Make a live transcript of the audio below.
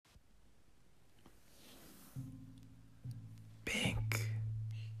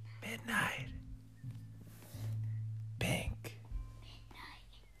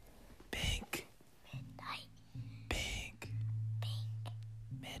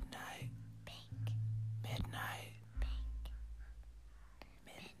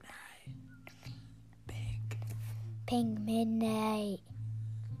Pink midnight.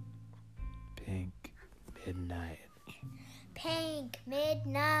 Pink midnight. Pink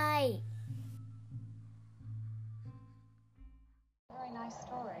midnight. Very nice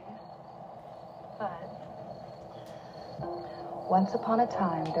story. But once upon a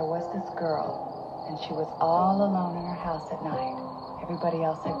time, there was this girl, and she was all alone in her house at night. Everybody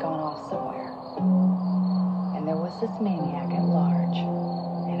else had gone off somewhere. And there was this maniac at large,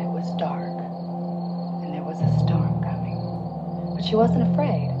 and it was dark, and there was a storm coming. But she wasn't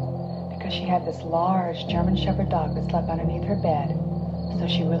afraid, because she had this large German Shepherd dog that slept underneath her bed, so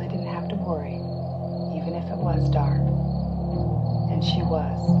she really didn't have to worry, even if it was dark. And she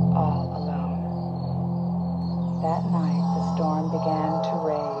was all alone. That night, the storm began to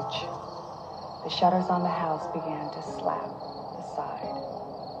rage. The shutters on the house began to slap the side.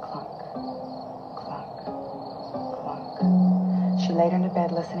 Clunk, clunk, clunk. She laid into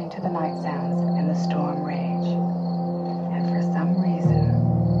bed listening to the night sounds and the storm rage. And for some reason,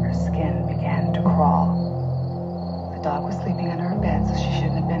 her skin began to crawl. The dog was sleeping under her bed, so she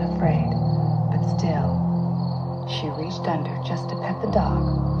shouldn't have been afraid. But still, she reached under just to pet the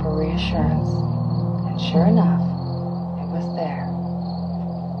dog for reassurance. And sure enough, it was there.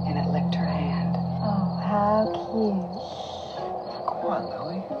 And it licked her hand. Oh, how cute. Come on,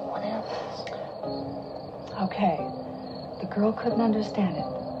 Lily. What happened? Okay. The girl couldn't understand it,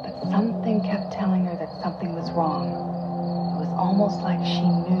 but something kept telling her that something was wrong. It was almost like she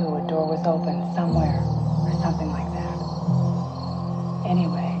knew a door was open somewhere, or something like that.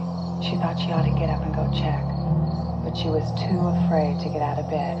 Anyway, she thought she ought to get up and go check, but she was too afraid to get out of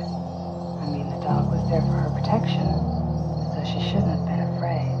bed. I mean, the dog was there for her protection, so she shouldn't have been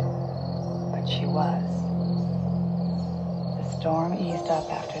afraid, but she was. The storm eased up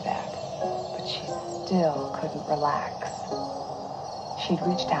after that, but she still couldn't relax. She'd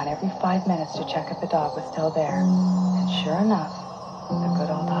reach down every 5 minutes to check if the dog was still there. And sure enough, the good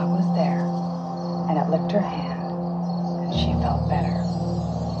old dog was there. And it licked her hand, and she felt better.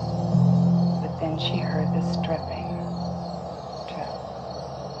 But then she heard this dripping. Drip,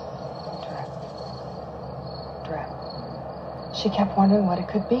 drip, drip. She kept wondering what it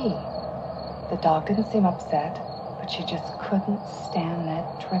could be. The dog didn't seem upset, but she just couldn't stand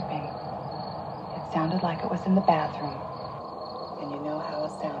that dripping. It sounded like it was in the bathroom. And you know how a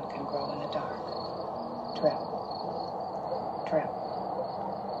sound can grow in the dark. Drip, drip,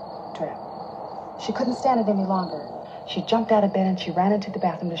 drip. She couldn't stand it any longer. She jumped out of bed and she ran into the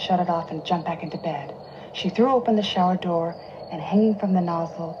bathroom to shut it off and jump back into bed. She threw open the shower door, and hanging from the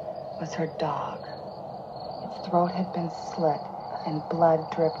nozzle was her dog. Its throat had been slit, and blood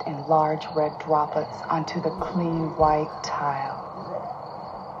dripped in large red droplets onto the clean white tile.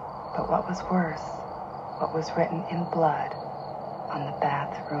 But what was worse, what was written in blood on the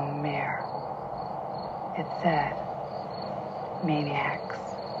bathroom mirror. It said, maniacs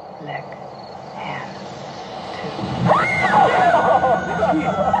lick hands too.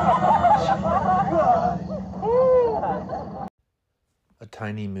 A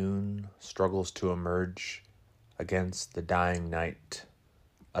tiny moon struggles to emerge against the dying night.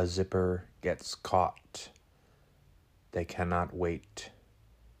 A zipper gets caught. They cannot wait.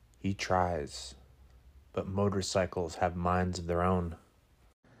 He tries, but motorcycles have minds of their own.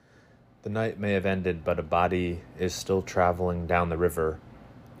 The night may have ended, but a body is still traveling down the river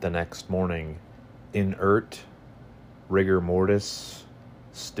the next morning, inert, rigor mortis,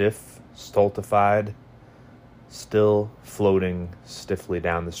 stiff, stultified, still floating stiffly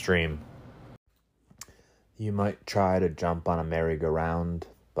down the stream. You might try to jump on a merry-go-round,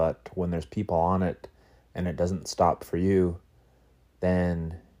 but when there's people on it and it doesn't stop for you,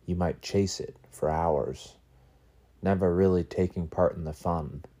 then you might chase it for hours, never really taking part in the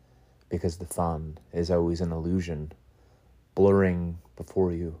fun, because the fun is always an illusion, blurring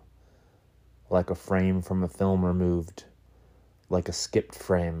before you, like a frame from a film removed, like a skipped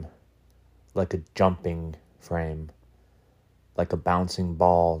frame, like a jumping frame, like a bouncing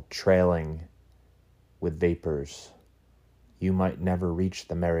ball trailing with vapors. You might never reach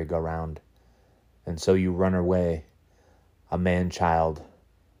the merry-go-round, and so you run away, a man-child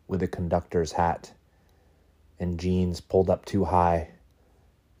with a conductor's hat and jeans pulled up too high.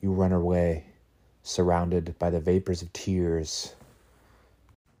 You run away, surrounded by the vapors of tears.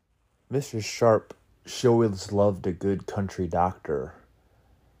 Mrs. Sharp, she always loved a good country doctor,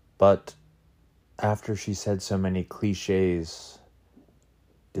 but after she said so many cliches,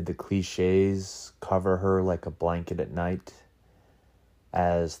 did the cliches cover her like a blanket at night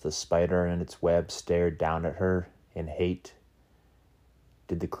as the spider in its web stared down at her in hate?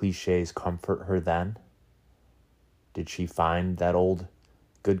 Did the cliches comfort her then? Did she find that old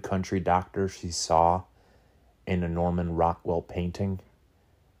good country doctor she saw in a Norman Rockwell painting?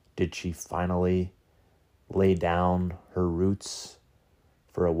 Did she finally lay down her roots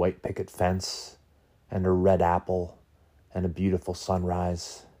for a white picket fence and a red apple and a beautiful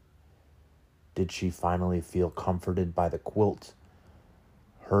sunrise? Did she finally feel comforted by the quilt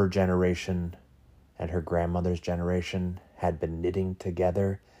her generation and her grandmother's generation had been knitting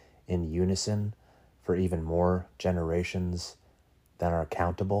together in unison for even more generations than are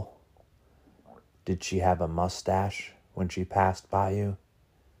countable? Did she have a mustache when she passed by you?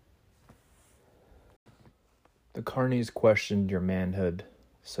 The Carneys questioned your manhood,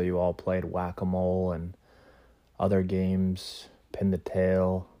 so you all played whack-a-mole and other games, pin the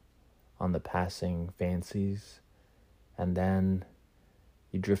tail on the passing fancies, and then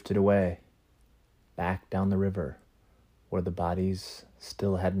you drifted away, back down the river, where the bodies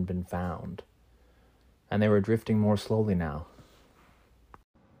still hadn't been found. And they were drifting more slowly now.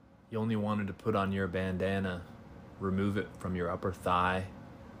 You only wanted to put on your bandana, remove it from your upper thigh,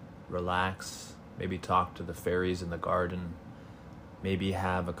 relax, maybe talk to the fairies in the garden, maybe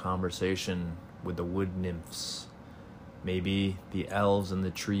have a conversation with the wood nymphs, maybe the elves in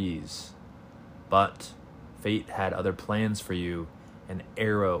the trees. But fate had other plans for you. An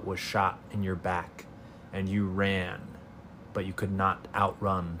arrow was shot in your back, and you ran, but you could not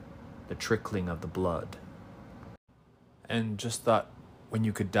outrun the trickling of the blood. And just thought when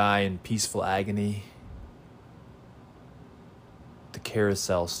you could die in peaceful agony, the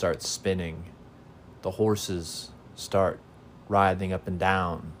carousel starts spinning. The horses start writhing up and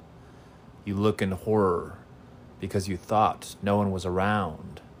down. You look in horror because you thought no one was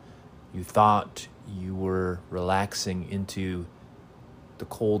around. You thought you were relaxing into the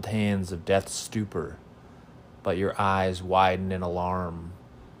cold hands of death's stupor, but your eyes widen in alarm.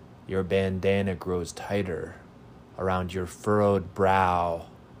 Your bandana grows tighter around your furrowed brow.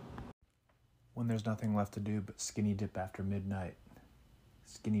 When there's nothing left to do but skinny dip after midnight,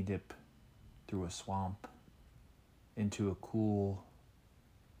 skinny dip through a swamp, into a cool,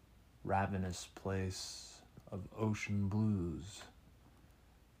 ravenous place of ocean blues,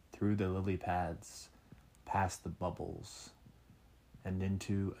 through the lily pads, past the bubbles, and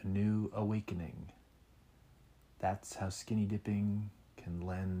into a new awakening. That's how skinny dipping can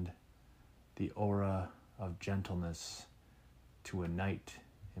lend the aura of gentleness to a night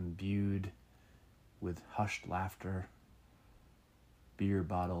imbued with hushed laughter, beer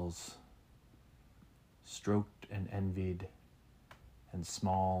bottles, stroked and envied, and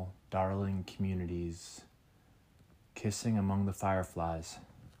small, darling communities kissing among the fireflies.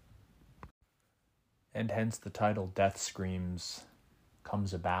 And hence the title Death Screams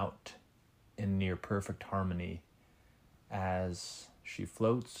comes about in near perfect harmony as she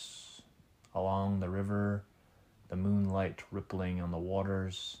floats along the river, the moonlight rippling on the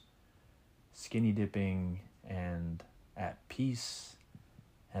waters, skinny dipping and at peace,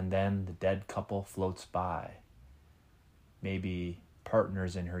 and then the dead couple floats by. Maybe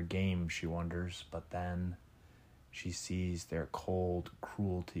partners in her game, she wonders, but then she sees their cold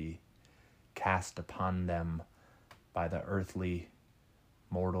cruelty cast upon them by the earthly,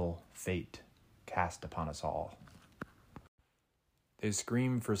 mortal fate cast upon us all. They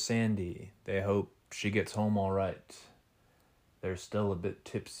scream for Sandy. They hope she gets home all right. They're still a bit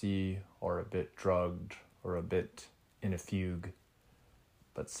tipsy or a bit drugged or a bit in a fugue.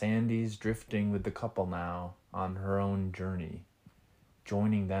 But Sandy's drifting with the couple now on her own journey,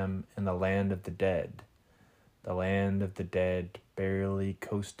 joining them in the land of the dead. The land of the dead, barely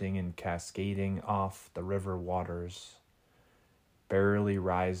coasting and cascading off the river waters, barely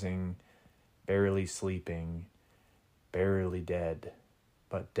rising, barely sleeping, barely dead,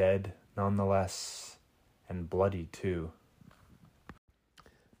 but dead nonetheless, and bloody too.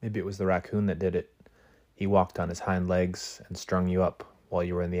 Maybe it was the raccoon that did it. He walked on his hind legs and strung you up while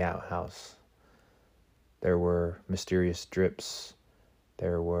you were in the outhouse. There were mysterious drips.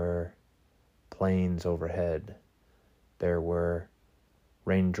 There were planes overhead. There were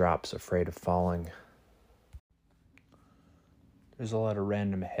raindrops afraid of falling. There's a lot of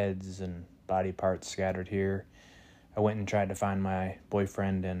random heads and body parts scattered here. I went and tried to find my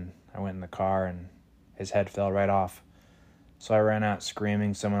boyfriend, and I went in the car and his head fell right off. So I ran out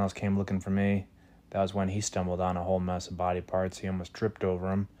screaming. Someone else came looking for me. That was when he stumbled on a whole mess of body parts. He almost tripped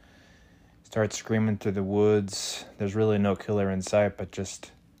over him. Started screaming through the woods. There's really no killer in sight, but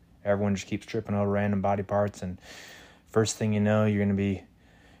just everyone just keeps tripping over random body parts. And first thing you know, you're going to be,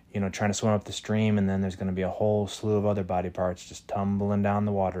 trying to swim up the stream, and then there's going to be a whole slew of other body parts just tumbling down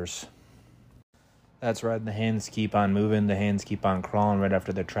the waters. That's right. The hands keep on moving. The hands keep on crawling right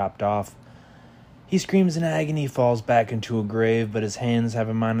after they're trapped off. He screams in agony, falls back into a grave, but his hands have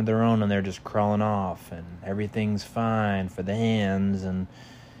a mind of their own and they're just crawling off, and everything's fine for the hands, and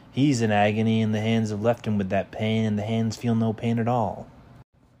he's in agony and the hands have left him with that pain, and the hands feel no pain at all.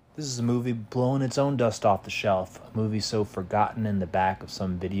 This is a movie blowing its own dust off the shelf, a movie so forgotten in the back of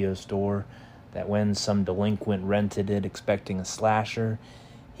some video store that when some delinquent rented it expecting a slasher,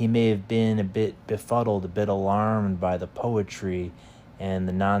 he may have been a bit befuddled, a bit alarmed by the poetry and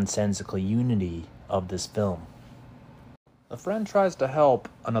the nonsensical unity of this film. A friend tries to help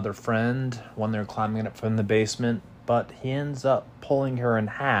another friend when they're climbing up from the basement, but he ends up pulling her in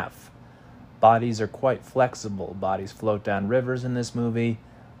half. Bodies are quite flexible. Bodies float down rivers in this movie.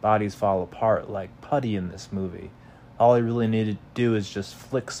 Bodies fall apart like putty in this movie. All he really needed to do is just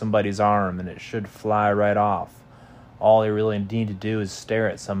flick somebody's arm and it should fly right off. All he really needed to do is stare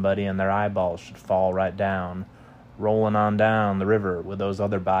at somebody and their eyeballs should fall right down, rolling on down the river with those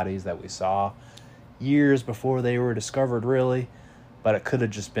other bodies that we saw years before they were discovered, really. But it could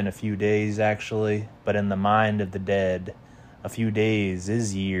have just been a few days, actually. But in the mind of the dead, a few days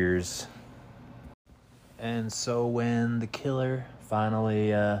is years. And so when the killer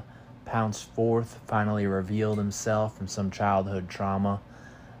finally pounced forth, finally revealed himself from some childhood trauma,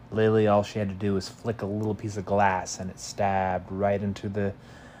 Lily, all she had to do was flick a little piece of glass and it stabbed right into the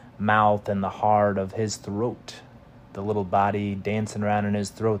mouth and the heart of his throat. The little body dancing around in his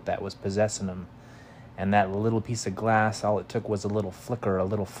throat that was possessing him. And that little piece of glass, all it took was a little flicker, a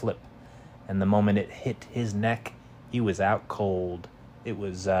little flip. And the moment it hit his neck, he was out cold. It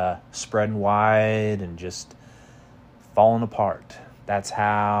was spreading wide and just falling apart. That's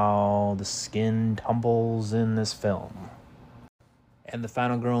how the skin tumbles in this film. And the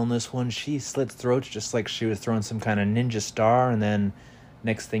final girl in this one, she slits throats just like she was throwing some kind of ninja star, and then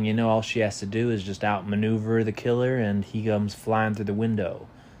next thing you know, all she has to do is just outmaneuver the killer and he comes flying through the window.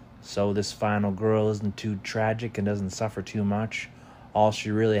 So this final girl isn't too tragic and doesn't suffer too much. All she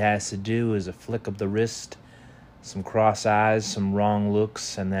really has to do is a flick of the wrist, some cross eyes, some wrong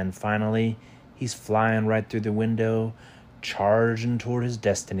looks, and then finally he's flying right through the window, charging toward his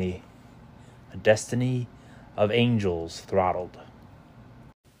destiny. A destiny of angels throttled.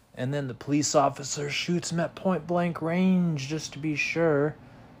 And then the police officer shoots him at point-blank range just to be sure,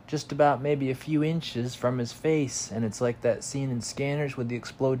 just about maybe a few inches from his face, and it's like that scene in Scanners with the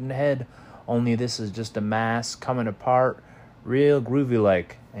exploding head, only this is just a mass coming apart, real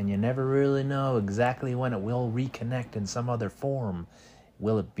groovy-like, and you never really know exactly when it will reconnect in some other form.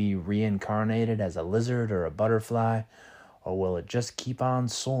 Will it be reincarnated as a lizard or a butterfly, or will it just keep on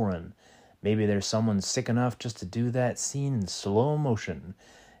soaring? Maybe there's someone sick enough just to do that scene in slow motion.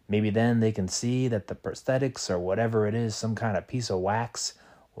 Maybe then they can see that the prosthetics or whatever it is, some kind of piece of wax,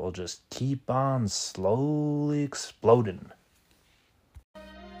 will just keep on slowly exploding.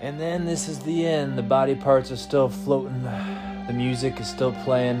 And then this is the end. The body parts are still floating. The music is still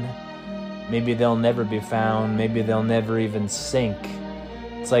playing. Maybe they'll never be found. Maybe they'll never even sink.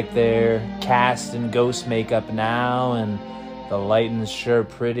 It's like they're cast in ghost makeup now, and the lighting's sure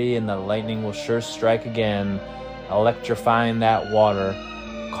pretty, and the lightning will sure strike again, electrifying that water,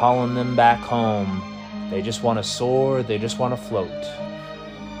 calling them back home. They just want to soar, they just want to float.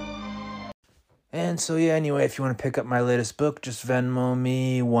 And so yeah, anyway, if you want to pick up my latest book, just Venmo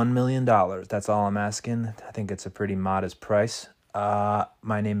me $1 million. That's all I'm asking. I think it's a pretty modest price.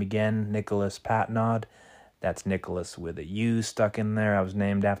 My name again, Nicholas Patnod. That's Nicholas with a U stuck in there. I was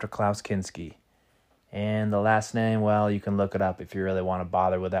named after Klaus Kinski. And the last name, well, you can look it up if you really want to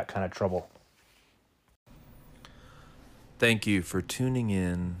bother with that kind of trouble. Thank you for tuning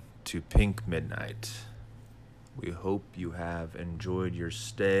in to Pink Midnight. We hope you have enjoyed your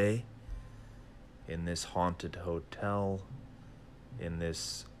stay in this haunted hotel, in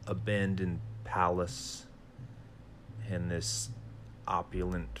this abandoned palace, in this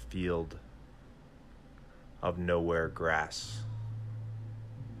opulent field of nowhere grass.